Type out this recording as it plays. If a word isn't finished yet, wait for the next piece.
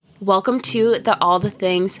Welcome to the All the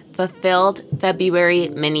Things Fulfilled February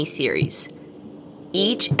mini-series.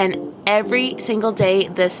 Each and every single day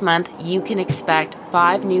this month, you can expect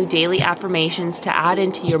 5 new daily affirmations to add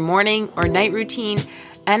into your morning or night routine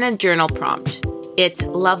and a journal prompt. It's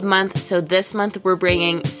Love Month, so this month we're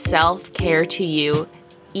bringing self-care to you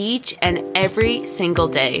each and every single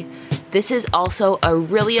day. This is also a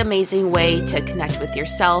really amazing way to connect with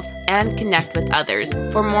yourself and connect with others.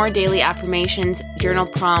 For more daily affirmations, journal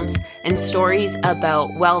prompts, and stories about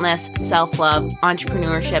wellness, self-love,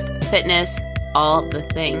 entrepreneurship, fitness, all the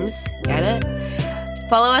things. Get it?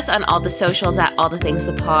 Follow us on all the socials at All the Things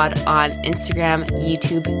The Pod on Instagram,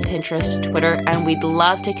 YouTube, Pinterest, Twitter, and we'd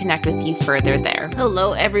love to connect with you further there.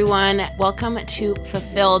 Hello, everyone. Welcome to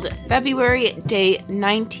Fulfilled February Day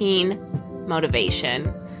 19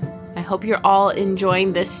 Motivation. I hope you're all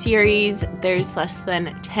enjoying this series. There's less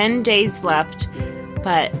than 10 days left,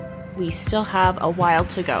 but we still have a while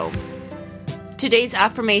to go. Today's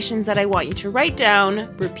affirmations that I want you to write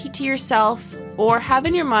down, repeat to yourself, or have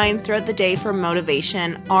in your mind throughout the day for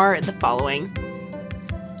motivation are the following.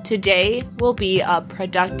 Today will be a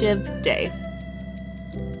productive day.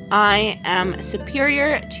 I am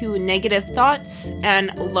superior to negative thoughts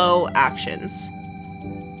and low actions.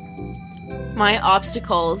 My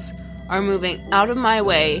obstacles are moving out of my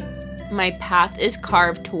way. My path is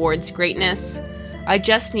carved towards greatness. I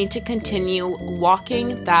just need to continue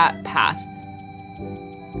walking that path.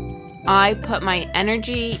 I put my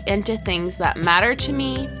energy into things that matter to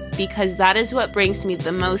me because that is what brings me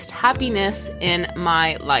the most happiness in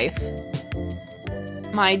my life.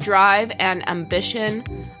 My drive and ambition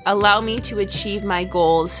allow me to achieve my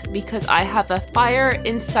goals because I have a fire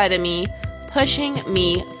inside of me pushing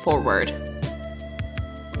me forward.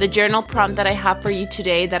 The journal prompt that I have for you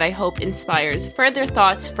today that I hope inspires further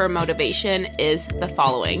thoughts for motivation is the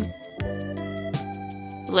following.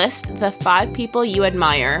 List the 5 people you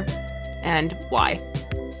admire and why.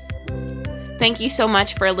 Thank you so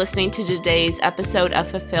much for listening to today's episode of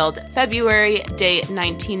Fulfilled February Day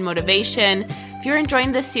 19 Motivation. If you're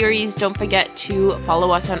enjoying this series, don't forget to follow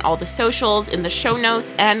us on all the socials in the show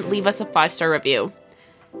notes and leave us a 5-star review.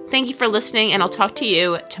 Thank you for listening, and I'll talk to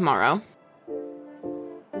you tomorrow.